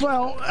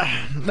 Well,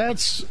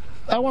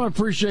 I want to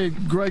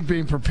appreciate Greg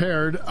being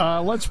prepared.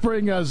 Let's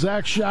bring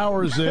Zach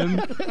Showers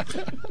in.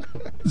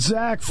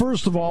 Zach,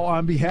 first of all,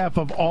 on behalf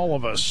of all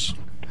of us,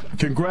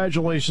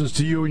 congratulations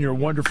to you and your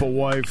wonderful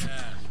wife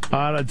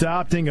on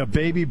adopting a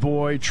baby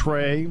boy,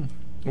 Trey.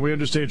 We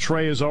understand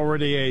Trey is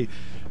already a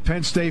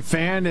Penn State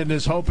fan and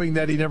is hoping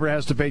that he never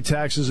has to pay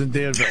taxes in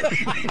Danville.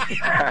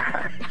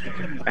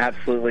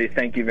 Absolutely.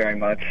 Thank you very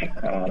much,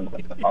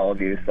 all of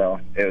you. So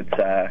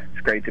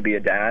it's great to be a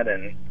dad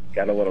and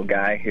got a little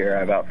guy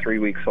here about 3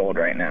 weeks old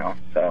right now.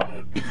 So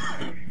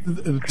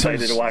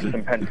excited to watch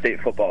some Penn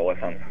State football with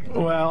him.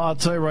 Well, I'll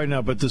tell you right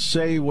now, but to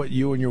say what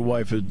you and your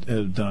wife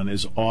have done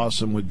is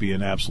awesome would be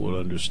an absolute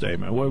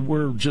understatement.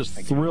 We're just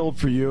thrilled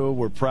for you.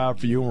 We're proud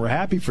for you. And we're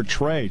happy for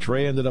Trey.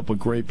 Trey ended up with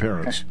great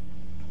parents.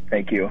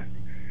 Thank you.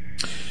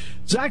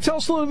 Zach, tell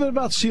us a little bit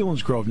about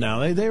Selinsgrove now.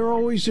 They were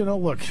always,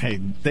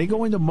 they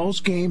go into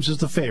most games as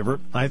the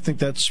favorite. I think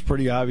that's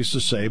pretty obvious to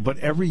say, but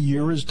every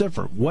year is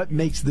different. What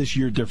makes this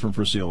year different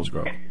for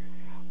Selinsgrove?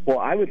 Well,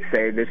 I would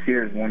say this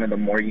year is one of the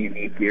more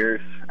unique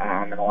years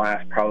in the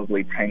last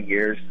probably 10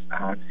 years.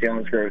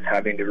 Selinsgrove is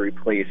having to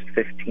replace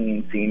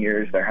 15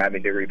 seniors. They're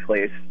having to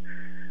replace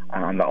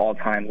the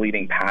all-time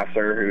leading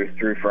passer who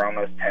threw for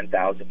almost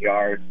 10,000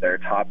 yards, their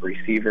top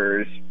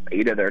receivers,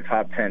 8 of their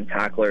top 10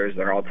 tacklers,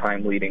 their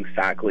all-time leading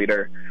sack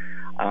leader.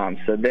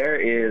 So there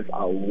is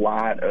a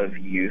lot of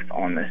youth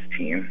on this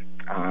team.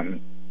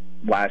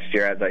 Last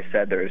year, as I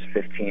said, there was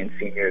 15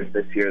 seniors.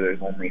 This year,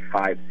 there's only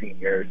 5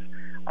 seniors,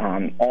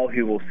 all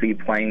who will see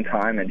playing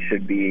time and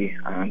should be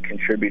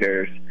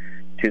contributors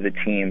to the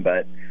team.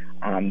 But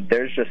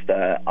there's just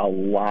a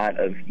lot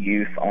of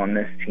youth on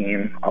this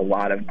team, a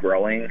lot of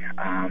growing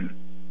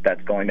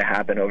that's going to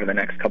happen over the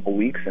next couple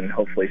weeks and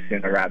hopefully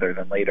sooner rather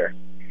than later.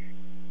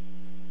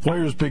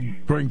 Players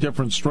bring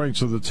different strengths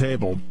to the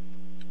table.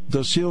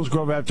 Does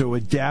Selinsgrove have to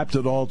adapt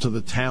at all to the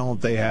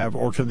talent they have,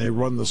 or can they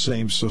run the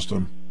same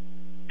system?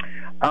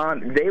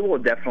 They will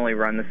definitely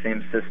run the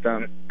same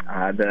system.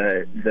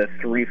 The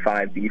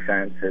 3-5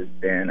 defense has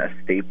been a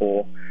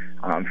staple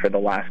for the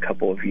last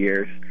couple of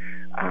years,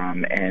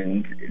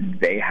 and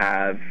they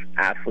have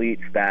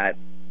athletes that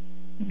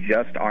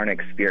just aren't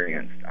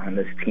experienced.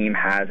 This team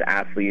has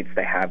athletes.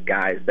 They have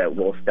guys that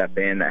will step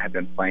in that have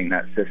been playing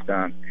that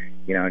system,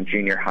 in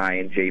junior high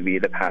and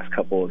JV the past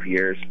couple of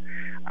years.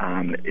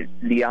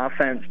 The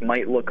offense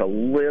might look a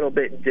little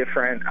bit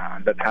different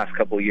the past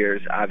couple of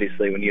years.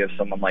 Obviously, when you have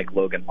someone like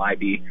Logan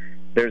Libby,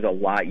 there's a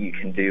lot you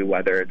can do,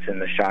 whether it's in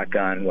the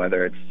shotgun,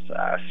 whether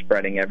it's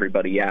spreading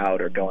everybody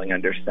out or going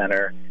under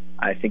center.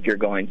 I think you're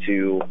going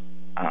to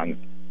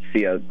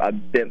see a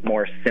bit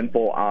more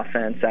simple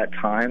offense at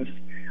times,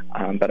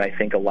 but I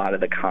think a lot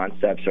of the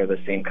concepts are the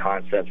same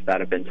concepts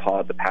that have been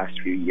taught the past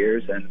few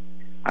years, and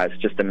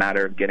it's just a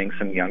matter of getting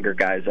some younger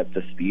guys up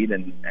to speed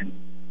and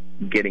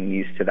getting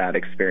used to that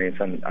experience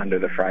under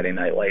the Friday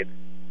night lights.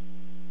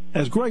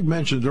 As Greg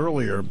mentioned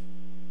earlier,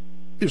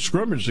 you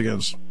scrimmaged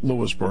against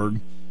Lewisburg,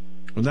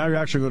 and now you're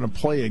actually going to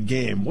play a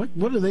game. What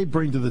do they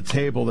bring to the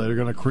table that are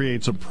going to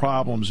create some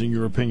problems, in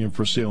your opinion,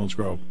 for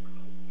Selinsgrove?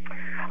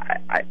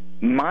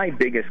 My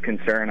biggest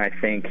concern, I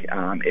think,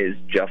 is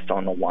just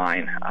on the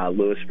line.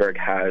 Lewisburg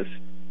has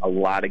a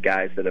lot of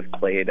guys that have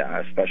played,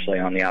 especially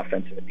on the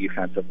offensive and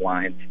defensive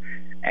lines,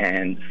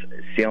 and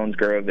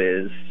Selinsgrove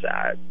is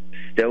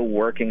still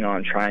working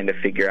on trying to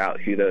figure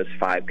out who those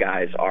 5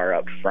 guys are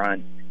up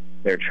front.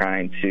 They're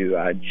trying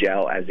to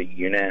gel as a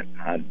unit.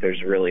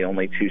 There's really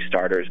only 2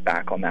 starters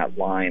back on that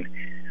line.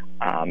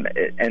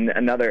 And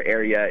another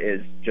area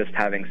is just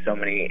having so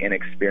many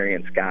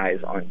inexperienced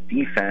guys on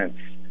defense.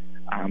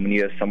 When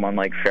you have someone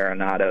like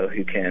Farinado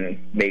who can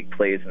make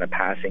plays in the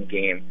passing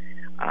game,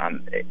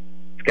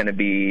 it's going to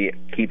be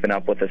keeping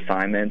up with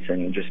assignments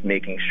and just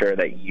making sure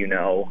that you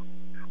know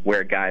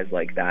where guys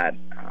like that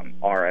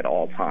are at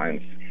all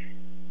times.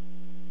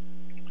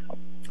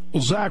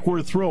 Well, Zach,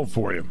 we're thrilled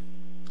for you.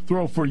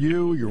 Thrilled for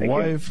you, your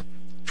wife,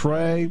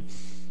 Trey.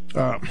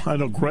 I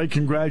know Greg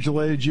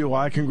congratulated you.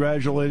 I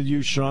congratulated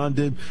you. Sean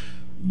did.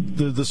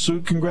 Did the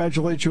suit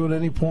congratulate you at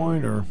any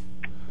point, or?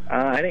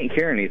 I didn't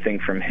hear anything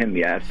from him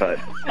yet, but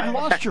I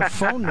lost your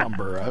phone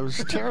number. I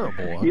was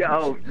terrible. Yeah,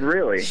 oh,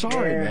 really?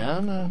 Sorry,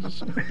 man.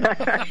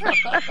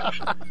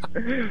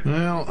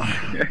 Well,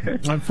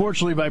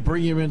 unfortunately, by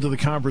bringing him into the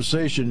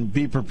conversation,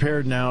 be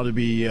prepared now to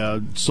be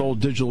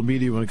sold digital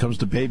media when it comes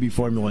to baby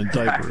formula and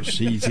diapers.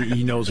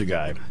 He knows a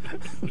guy.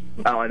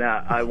 Oh, and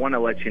I want to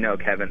let you know,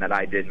 Kevin, that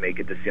I did make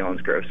it to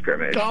Selinsgrove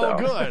scrimmage. Oh,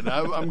 so. Good.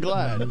 I'm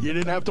glad. You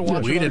didn't have to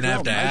watch. We didn't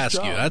have to ask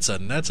you. That's a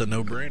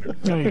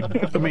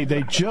no-brainer. I mean,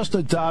 they just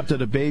adopted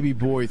a baby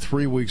boy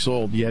 3 weeks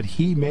old, yet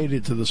he made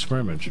it to the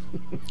scrimmage.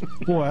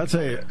 Boy, I'll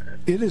tell you,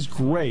 it is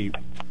great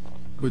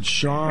with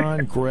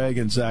Sean, Greg,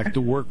 and Zach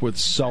to work with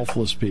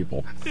selfless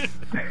people.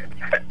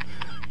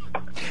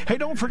 Hey,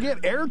 don't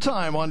forget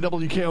airtime on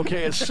WKOK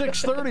at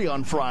 6:30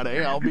 on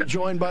Friday. I'll be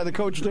joined by the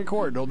coach, Dick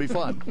Horton. It'll be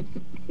fun.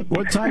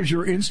 What time's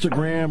your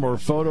Instagram or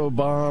photo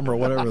bomb or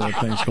whatever that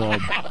thing's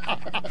called?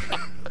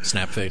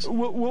 Snapface.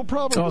 We'll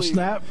probably. Oh,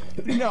 Snap?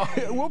 No,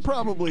 we'll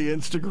probably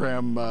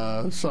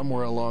Instagram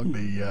somewhere along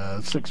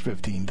the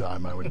 6:15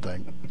 time, I would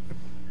think.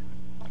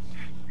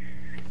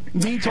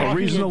 Me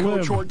talking to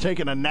Coach Hort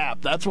taking a nap.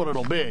 That's what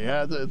it'll be.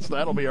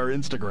 That'll be our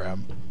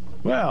Instagram.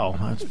 Well,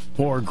 that's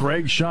for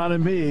Greg, Sean,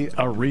 and me,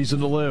 a reason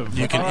to live.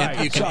 You can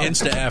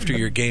Insta after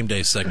your game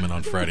day segment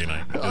on Friday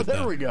night. Oh,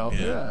 there we go.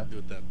 Yeah. Do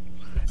it then.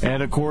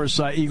 And, of course,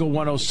 Eagle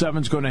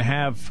 107 is going to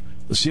have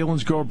the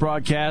Selinsgrove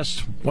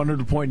broadcast,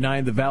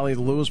 100.9, the Valley of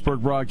the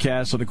Lewisburg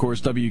broadcast, and, of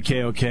course,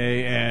 WKOK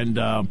and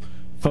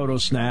Photo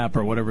Snap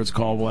or whatever it's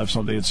called. We'll have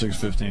something at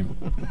 6:15.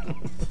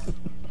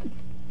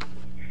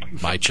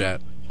 My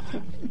chat.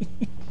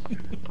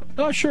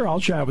 Oh, sure, I'll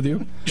chat with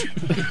you.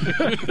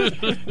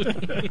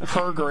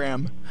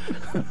 Hergram.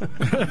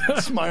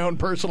 It's my own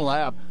personal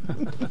app.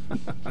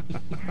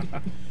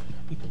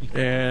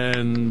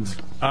 And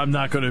I'm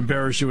not going to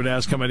embarrass you and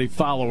ask how many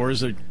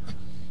followers. It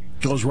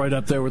goes right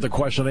up there with the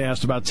question I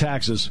asked about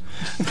taxes.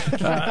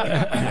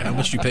 How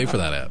much do you pay for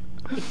that app?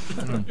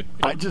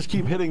 I just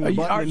keep hitting the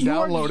button and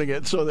downloading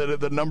it so that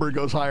the number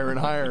goes higher and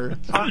higher.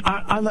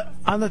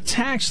 On the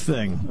tax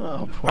thing,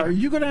 are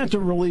you going to have to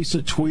release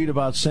a tweet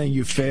about saying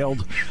you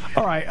failed?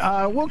 All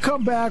right, we'll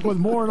come back with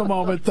more in a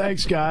moment.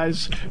 Thanks,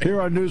 guys.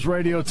 Here on News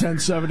Radio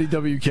 1070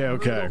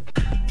 WKOK.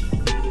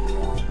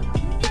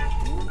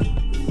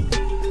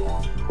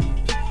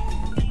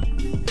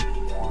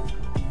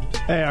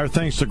 Hey, our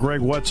thanks to Greg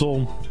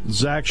Wetzel,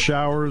 Zach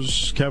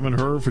Showers, Kevin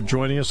Herr for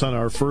joining us on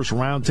our first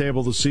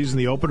roundtable of the season.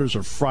 The openers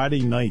are Friday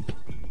night.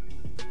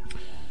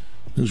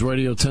 News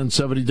Radio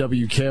 1070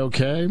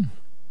 WKOK.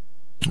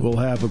 We'll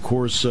have, of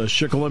course,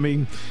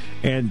 Shikellamy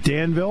and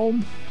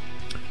Danville.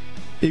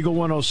 Eagle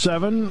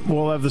 107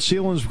 will have the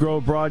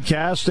Selinsgrove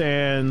broadcast,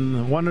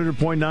 and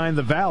 100.9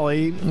 The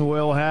Valley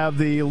will have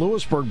the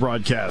Lewisburg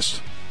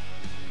broadcast.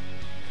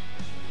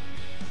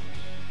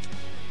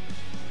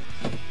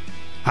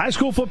 High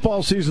school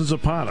football season's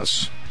upon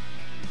us.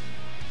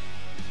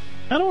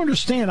 I don't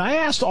understand. I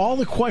asked all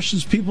the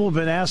questions people have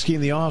been asking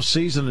in the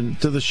offseason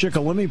to the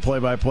Shikellamy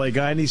play-by-play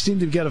guy, and he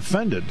seemed to get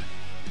offended.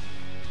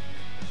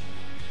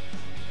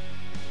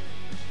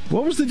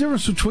 What was the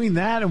difference between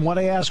that and what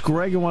I asked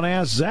Greg and what I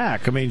asked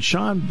Zach? I mean,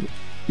 Sean,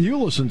 you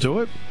listened to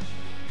it.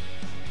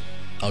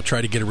 I'll try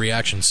to get a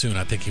reaction soon.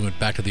 I think he went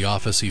back to the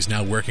office. He's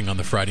now working on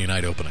the Friday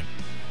night opening.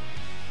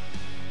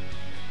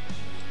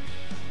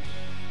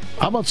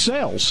 How about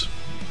sales?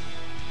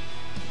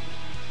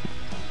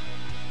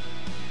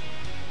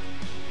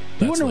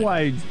 You wonder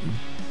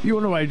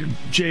why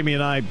Jamie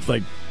and I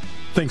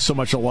think so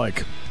much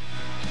alike.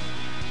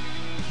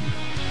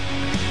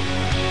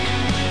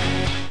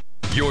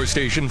 Your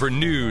station for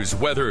news,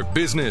 weather,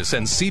 business,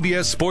 and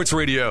CBS Sports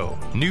Radio.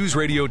 News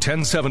Radio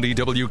 1070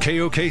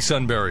 WKOK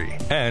Sunbury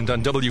and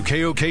on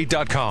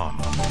WKOK.com.